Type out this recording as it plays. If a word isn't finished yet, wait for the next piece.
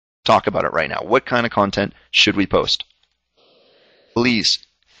Talk about it right now. What kind of content should we post? Please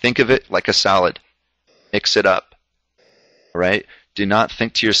think of it like a salad. Mix it up. All right? Do not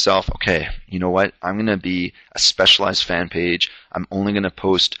think to yourself, okay, you know what? I'm going to be a specialized fan page. I'm only going to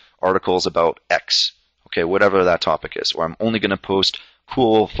post articles about X. Okay, whatever that topic is. Or I'm only going to post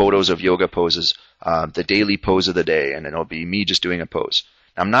cool photos of yoga poses, the daily pose of the day, and it'll be me just doing a pose.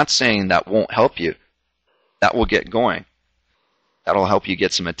 Now, I'm not saying that won't help you. That will get going. That'll help you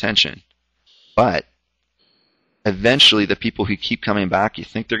get some attention. But eventually, the people who keep coming back, you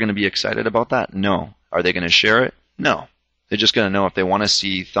think they're going to be excited about that? No. Are they going to share it? No. They're just going to know if they want to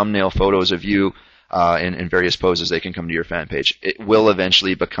see thumbnail photos of you in various poses, they can come to your fan page. It will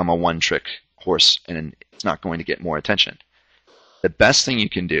eventually become a one-trick horse, and it's not going to get more attention. The best thing you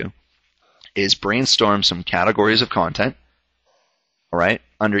can do is brainstorm some categories of content. All right?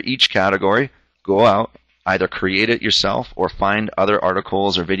 Under each category, go out, either create it yourself or find other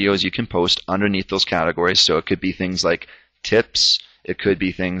articles or videos you can post underneath those categories. So it could be things like tips. It could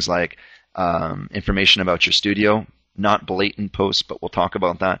be things like information about your studio. Not blatant posts, but we'll talk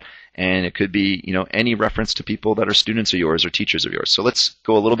about that. And it could be, any reference to people that are students of yours or teachers of yours. So let's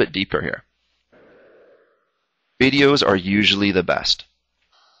go a little bit deeper here. Videos are usually the best.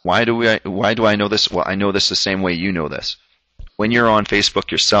 Why do I know this? Well, I know this the same way you know this. When you're on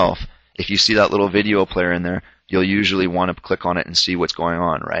Facebook yourself, if you see that little video player in there, you'll usually want to click on it and see what's going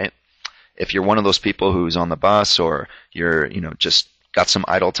on, right? If you're one of those people who's on the bus or you're, just got some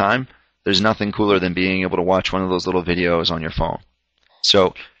idle time, there's nothing cooler than being able to watch one of those little videos on your phone.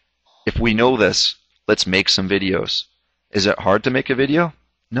 So if we know this, let's make some videos. Is it hard to make a video?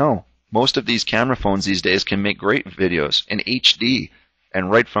 No. Most of these camera phones these days can make great videos in HD, and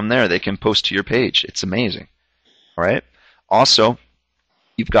right from there they can post to your page. It's amazing. All right? Also,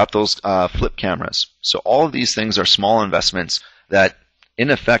 you've got those flip cameras. So all of these things are small investments that, in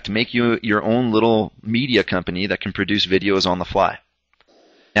effect, make you your own little media company that can produce videos on the fly.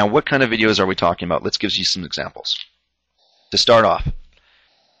 Now, what kind of videos are we talking about? Let's give you some examples. To start off,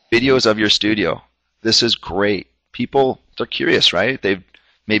 videos of your studio. This is great. People, they're curious, right? They've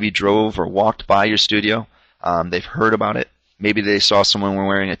maybe drove or walked by your studio. They've heard about it. Maybe they saw someone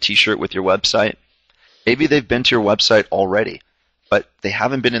wearing a t-shirt with your website. Maybe they've been to your website already, but they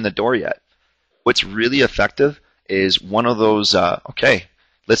haven't been in the door yet. What's really effective is one of those, okay,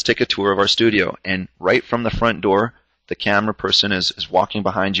 let's take a tour of our studio. And right from the front door, the camera person is walking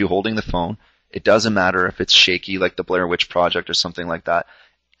behind you holding the phone. It doesn't matter if it's shaky like the Blair Witch Project or something like that.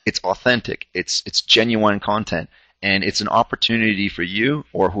 It's authentic. It's genuine content. And it's an opportunity for you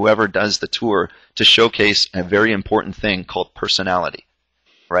or whoever does the tour to showcase a very important thing called personality,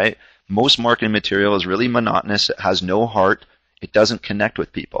 right? Most marketing material is really monotonous. It has no heart. It doesn't connect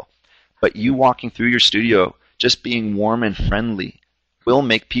with people. But you walking through your studio, just being warm and friendly, will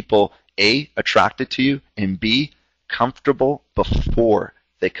make people, A, attracted to you, and B, comfortable before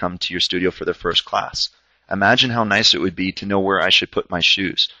they come to your studio for their first class. Imagine how nice it would be to know where I should put my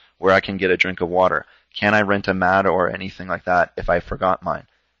shoes, where I can get a drink of water. Can I rent a mat or anything like that if I forgot mine?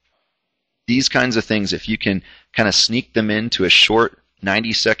 These kinds of things, if you can kind of sneak them into a short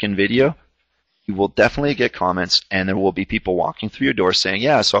 90-second video, you will definitely get comments, and there will be people walking through your door saying,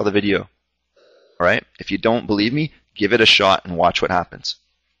 yeah, I saw the video. All right? If you don't believe me, give it a shot and watch what happens.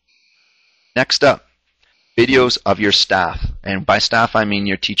 Next up, videos of your staff. And by staff, I mean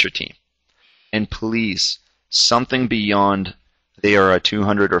your teacher team. And please, something beyond they are a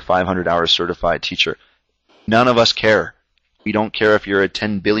 200 or 500 hour certified teacher. None of us care. We don't care if you're a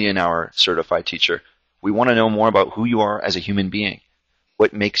 10 billion hour certified teacher. We want to know more about who you are as a human being.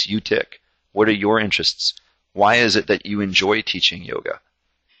 What makes you tick? What are your interests? Why is it that you enjoy teaching yoga?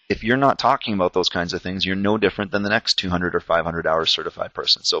 If you're not talking about those kinds of things, you're no different than the next 200 or 500 hour certified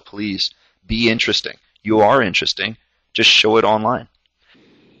person. So please, be interesting. You are interesting. Just show it online.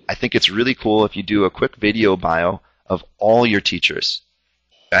 I think it's really cool if you do a quick video bio of all your teachers.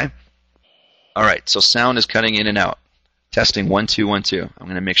 Okay? All right, so sound is cutting in and out. Testing 1 2 1 2. I'm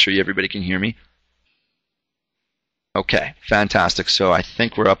going to make sure everybody can hear me. Okay, fantastic. So I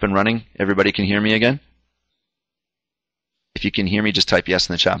think we're up and running. Everybody can hear me again? If you can hear me, just type yes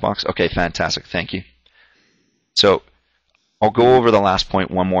in the chat box. Okay, fantastic. Thank you. So I'll go over the last point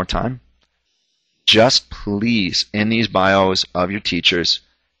one more time. Just please, in these bios of your teachers,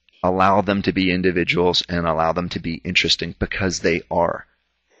 allow them to be individuals and allow them to be interesting because they are.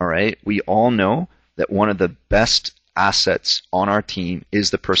 All right? We all know that one of the best assets on our team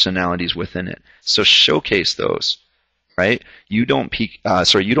is the personalities within it. So showcase those, right? You don't pick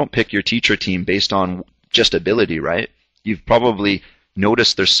your teacher team based on just ability, right? You've probably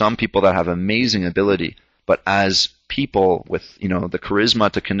noticed there's some people that have amazing ability, but as people with, the charisma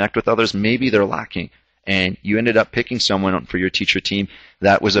to connect with others, maybe they're lacking. And you ended up picking someone for your teacher team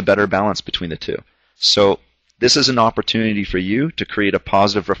that was a better balance between the two. So this is an opportunity for you to create a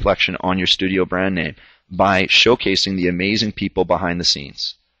positive reflection on your studio brand name by showcasing the amazing people behind the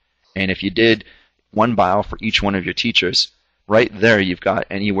scenes. And if you did one bio for each one of your teachers, right there you've got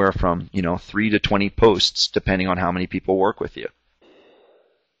anywhere from 3 to 20 posts depending on how many people work with you.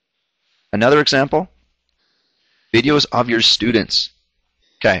 Another example, videos of your students.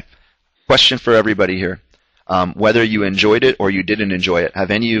 Okay, question for everybody here. Whether you enjoyed it or you didn't enjoy it,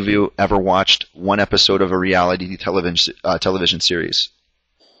 have any of you ever watched one episode of a reality television series?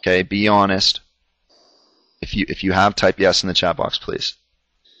 Okay, be honest. If you have, type yes in the chat box, please.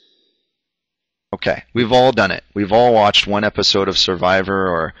 Okay, we've all done it. We've all watched one episode of Survivor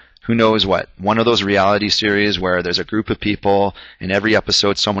or who knows what. One of those reality series where there's a group of people, in every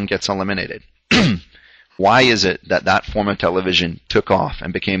episode someone gets eliminated. Why is it that that form of television took off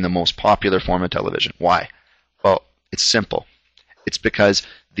and became the most popular form of television? Why? Well, it's simple. It's because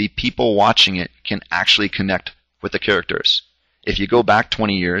the people watching it can actually connect with the characters. If you go back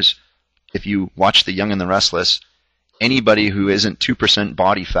 20 years, if you watch The Young and the Restless, anybody who isn't 2%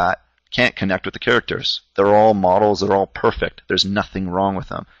 body fat can't connect with the characters. They're all models. They're all perfect. There's nothing wrong with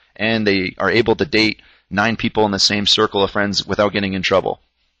them. And they are able to date 9 people in the same circle of friends without getting in trouble.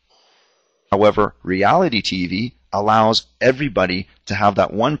 However, reality TV allows everybody to have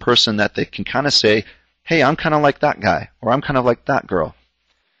that one person that they can kind of say, hey, I'm kind of like that guy, or I'm kind of like that girl.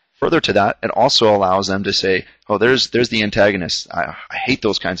 Further to that, it also allows them to say, oh, there's the antagonist. I hate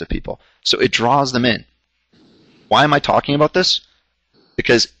those kinds of people. So it draws them in. Why am I talking about this?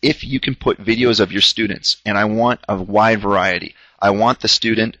 Because if you can put videos of your students, and I want a wide variety. I want the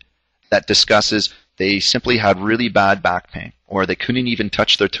student that discusses they simply had really bad back pain, or they couldn't even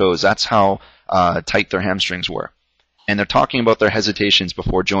touch their toes. That's how tight their hamstrings were. And they're talking about their hesitations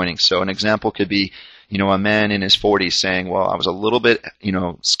before joining. So an example could be, a man in his 40s saying, well, I was a little bit,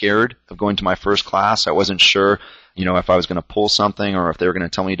 scared of going to my first class. I wasn't sure, if I was going to pull something or if they were going to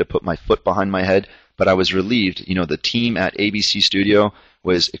tell me to put my foot behind my head. But I was relieved. The team at ABC Studio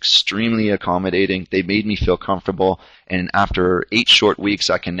was extremely accommodating. They made me feel comfortable. And after 8 short weeks,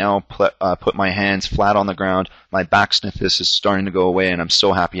 I can now put my hands flat on the ground. My back stiffness is starting to go away, and I'm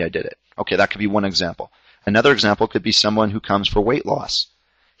so happy I did it. Okay, that could be one example. Another example could be someone who comes for weight loss.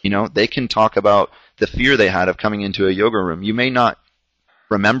 They can talk about the fear they had of coming into a yoga room. You may not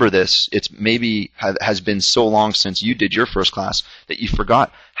remember this. It's maybe has been so long since you did your first class that you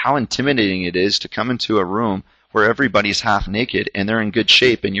forgot how intimidating it is to come into a room where everybody's half naked and they're in good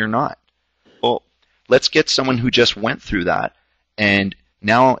shape and you're not. Well, let's get someone who just went through that and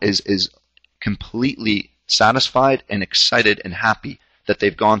now is completely satisfied and excited and happy that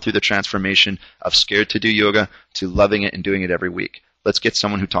they've gone through the transformation of scared to do yoga to loving it and doing it every week. Let's get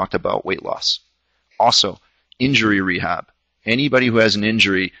someone who talked about weight loss. Also, injury rehab. Anybody who has an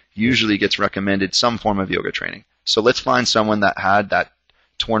injury usually gets recommended some form of yoga training. So let's find someone that had that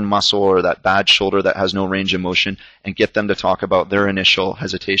torn muscle or that bad shoulder that has no range of motion and get them to talk about their initial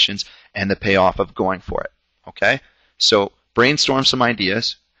hesitations and the payoff of going for it. Okay? So brainstorm some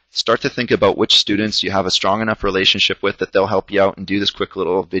ideas. Start to think about which students you have a strong enough relationship with that they'll help you out and do this quick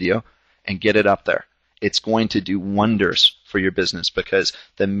little video and get it up there. It's going to do wonders for your business because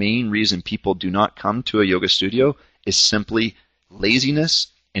the main reason people do not come to a yoga studio is simply laziness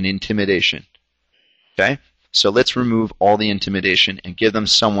and intimidation. Okay? So let's remove all the intimidation and give them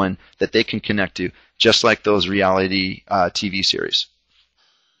someone that they can connect to, just like those reality TV series.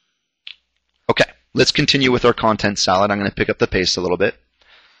 Okay, let's continue with our content salad. I'm going to pick up the pace a little bit.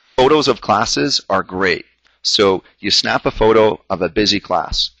 Photos of classes are great. So you snap a photo of a busy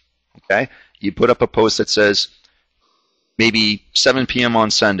class. Okay? You put up a post that says, maybe 7 p.m. on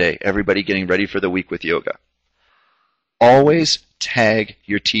Sunday, everybody getting ready for the week with yoga. Always tag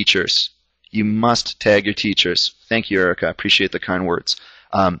your teachers. You must tag your teachers. Thank you, Erica. I appreciate the kind words.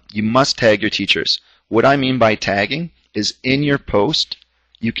 You must tag your teachers. What I mean by tagging is in your post,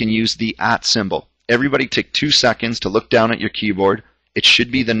 you can use the @ symbol. Everybody take 2 seconds to look down at your keyboard. It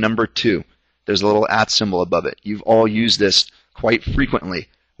should be the number 2. There's a little @ symbol above it. You've all used this quite frequently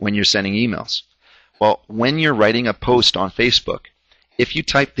when you're sending emails. Well, when you're writing a post on Facebook, if you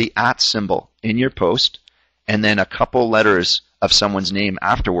type the @ symbol in your post and then a couple letters of someone's name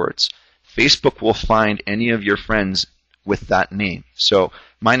afterwards, Facebook will find any of your friends with that name. So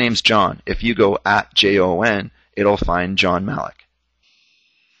my name's John. If you go @JON, it'll find John Malik.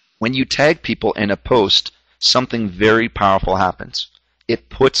 When you tag people in a post, something very powerful happens. It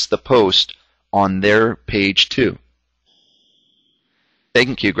puts the post on their page too.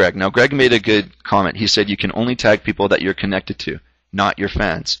 Thank you, Greg. Now, Greg made a good comment. He said you can only tag people that you're connected to, not your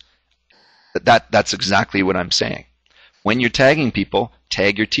fans. That's exactly what I'm saying. When you're tagging people,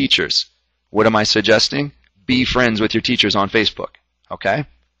 tag your teachers. What am I suggesting? Be friends with your teachers on Facebook, okay?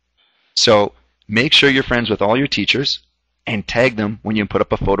 So make sure you're friends with all your teachers and tag them when you put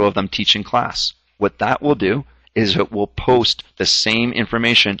up a photo of them teaching class. What that will do is it will post the same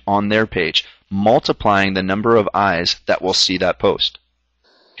information on their page, multiplying the number of eyes that will see that post.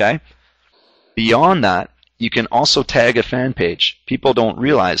 Okay? Beyond that, you can also tag a fan page. People don't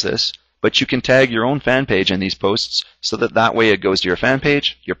realize this, but you can tag your own fan page in these posts so that way it goes to your fan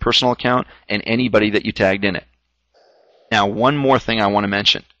page, your personal account, and anybody that you tagged in it. Now, one more thing I want to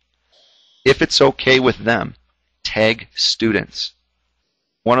mention. If it's okay with them, tag students.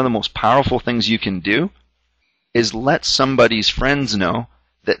 One of the most powerful things you can do is let somebody's friends know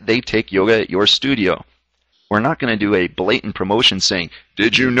that they take yoga at your studio. We're not going to do a blatant promotion saying,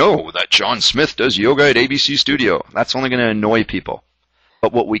 "Did you know that John Smith does yoga at ABC Studio?" That's only going to annoy people.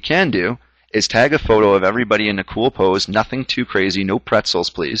 But what we can do is tag a photo of everybody in a cool pose, nothing too crazy, no pretzels,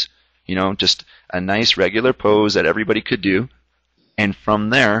 please. You know, just a nice regular pose that everybody could do. And from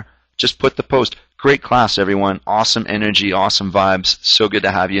there, just put the post, "Great class, everyone. Awesome energy, awesome vibes. So good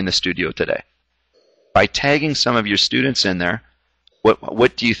to have you in the studio today." By tagging some of your students in there,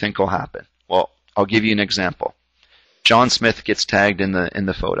 what do you think will happen? Well, I'll give you an example. John Smith gets tagged in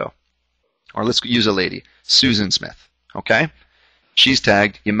the photo. Or let's use a lady, Susan Smith, okay? She's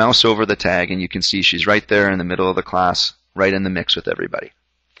tagged. You mouse over the tag and you can see she's right there in the middle of the class, right in the mix with everybody.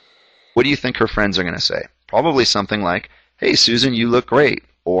 What do you think her friends are going to say? Probably something like, "Hey, Susan, you look great."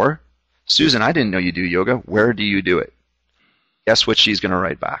 Or, "Susan, I didn't know you do yoga. Where do you do it?" Guess what she's going to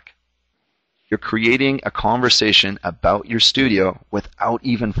write back? You're creating a conversation about your studio without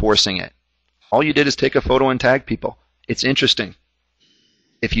even forcing it. All you did is take a photo and tag people. It's interesting.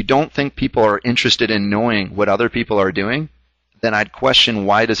 If you don't think people are interested in knowing what other people are doing, then I'd question,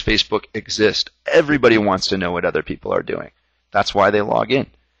 why does Facebook exist? Everybody wants to know what other people are doing. That's why they log in.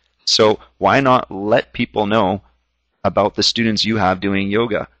 So why not let people know about the students you have doing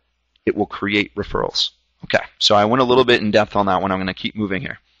yoga? It will create referrals. Okay, so I went a little bit in depth on that one. I'm going to keep moving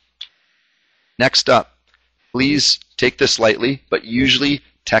here. Next up, please take this lightly, but usually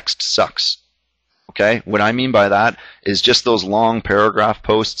text sucks. Okay, what I mean by that is just those long paragraph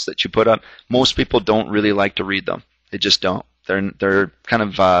posts that you put up. Most people don't really like to read them. They just don't. They're kind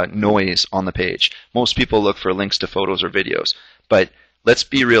of noise on the page. Most people look for links to photos or videos. But let's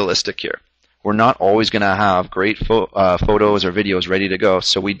be realistic here. We're not always going to have great photos or videos ready to go,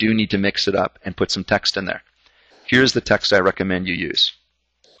 so we do need to mix it up and put some text in there. Here's the text I recommend you use.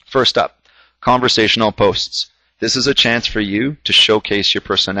 First up, conversational posts. This is a chance for you to showcase your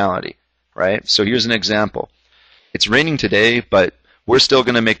personality, right? So here's an example. It's raining today, but we're still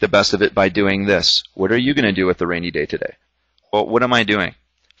going to make the best of it by doing this. What are you going to do with the rainy day today? Well, what am I doing?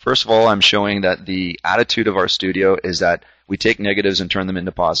 First of all, I'm showing that the attitude of our studio is that we take negatives and turn them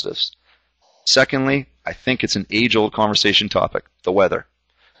into positives. Secondly, I think it's an age-old conversation topic, the weather.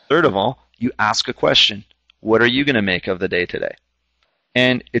 Third of all, you ask a question. What are you going to make of the day today?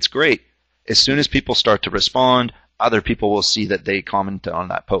 And it's great. As soon as people start to respond, other people will see that they commented on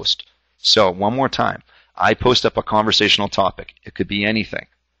that post. So one more time, I post up a conversational topic. It could be anything,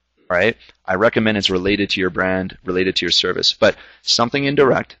 right? I recommend it's related to your brand, related to your service, but something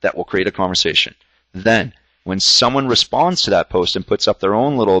indirect that will create a conversation. Then, when someone responds to that post and puts up their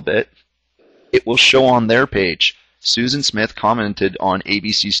own little bit, it will show on their page, "Susan Smith commented on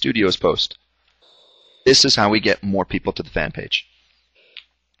ABC Studios post." This is how we get more people to the fan page.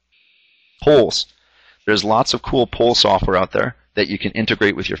 Polls. There's lots of cool poll software out there that you can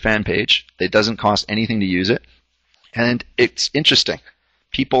integrate with your fan page. It doesn't cost anything to use it. And it's interesting.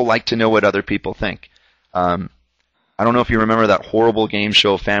 People like to know what other people think. I don't know if you remember that horrible game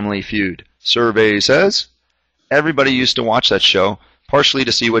show Family Feud. Survey says everybody used to watch that show, partially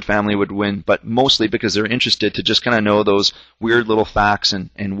to see what family would win, but mostly because they're interested to just kind of know those weird little facts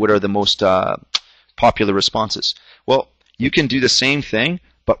and what are the most popular responses. Well, you can do the same thing,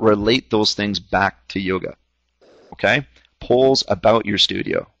 but relate those things back to yoga. Okay? Polls about your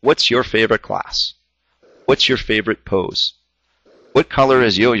studio. What's your favorite class? What's your favorite pose? What color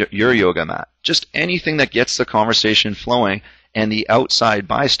is your yoga mat? Just anything that gets the conversation flowing, and the outside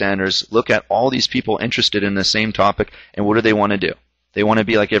bystanders look at all these people interested in the same topic, and what do they want to do? They want to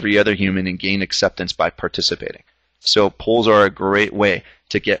be like every other human and gain acceptance by participating. So polls are a great way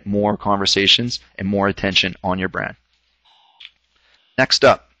to get more conversations and more attention on your brand. Next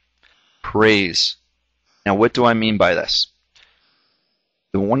up, praise. Now, what do I mean by this?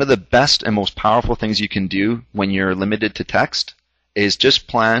 One of the best and most powerful things you can do when you're limited to text is just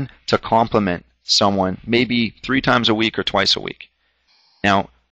plan to compliment someone maybe 3 times a week or twice a week. Now,